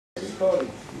Recording,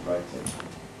 writing.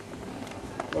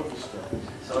 Lovely stuff.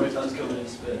 Sorry if that's coming in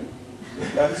spin.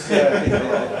 That's You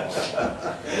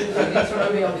can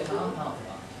throw me on the arm half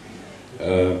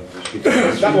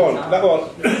that one,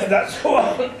 that's the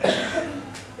one.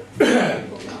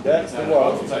 That's the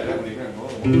one.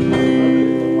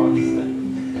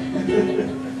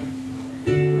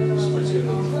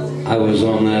 I was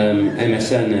on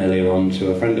MSN earlier on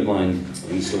to a friend of mine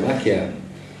in Slovakia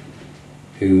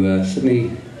who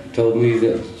suddenly told me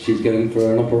that she's going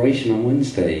for an operation on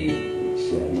Wednesday, which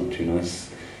is not too nice.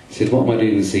 She said, "What am I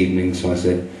doing this evening?" So I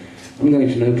said, "I'm going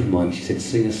to an open mic." She said,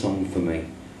 "Sing a song for me."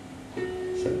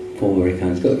 So Paul very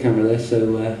kind. He's got the camera there, so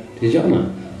to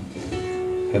Jana.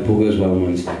 Hope all goes well on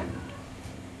Wednesday.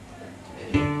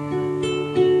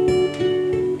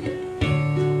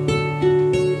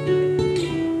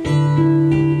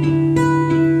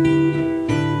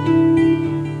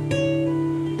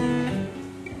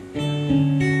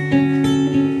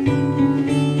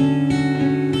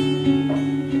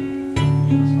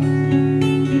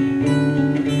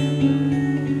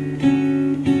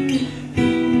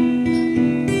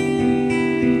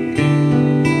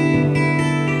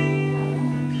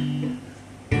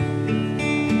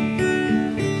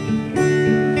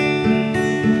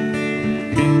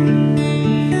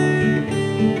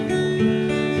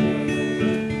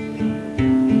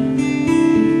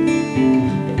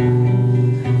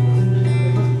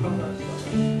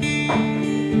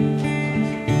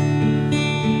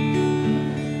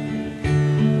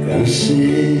 I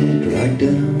sit right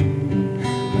down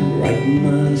and write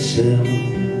myself a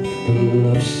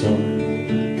love song.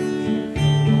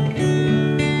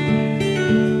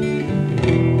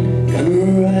 Gonna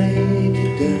write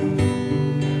it down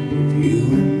with you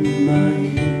in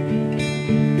mind.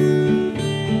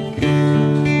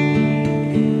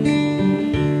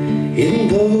 Even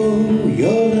though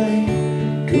you're like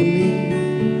to me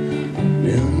a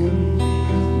million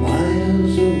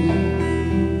miles away,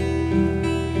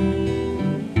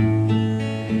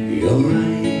 you're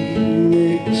right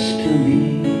next to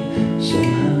me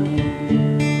somehow.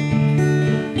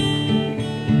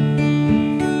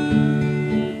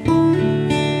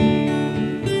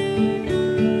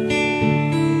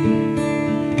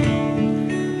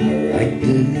 I write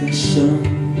this song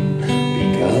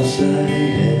because I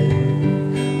had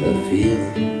a feeling.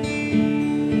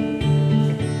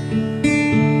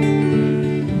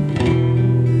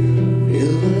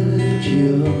 Feel that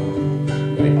you're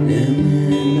right near me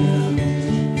now.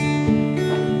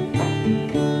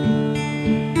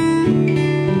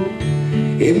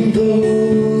 Even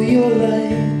though you're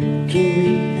like to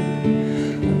me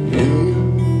a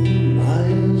million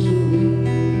miles away,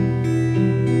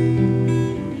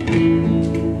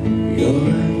 you're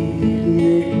right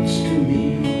next to me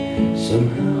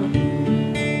somehow.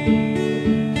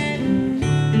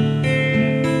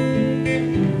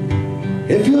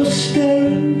 If you're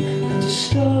staring at the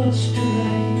stars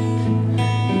tonight,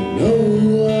 you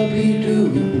know I'll be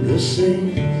doing the same.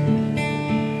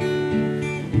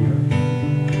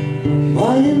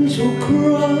 Minds will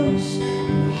cross,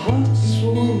 hearts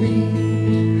will beat,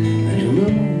 and you'll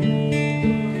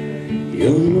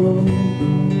know,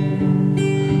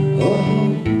 oh,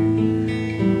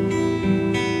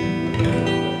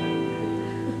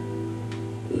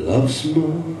 love's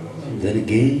more than a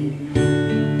game.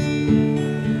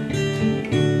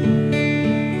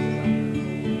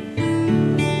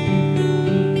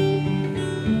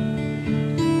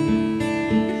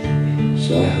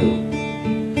 So I hope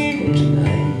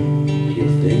tonight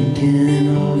you're thinking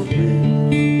of me,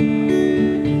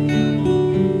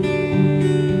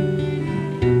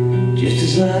 just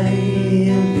as I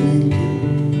am thinking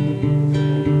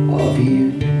of you.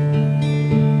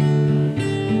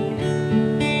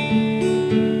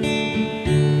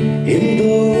 Even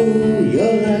though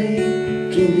you're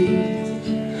like to me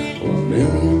a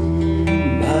million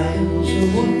miles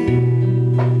away,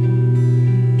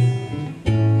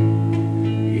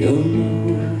 you know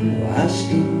I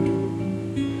still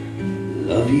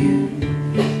love you.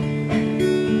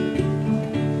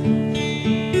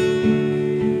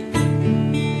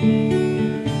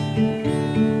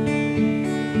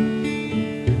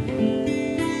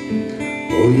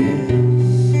 Oh yeah.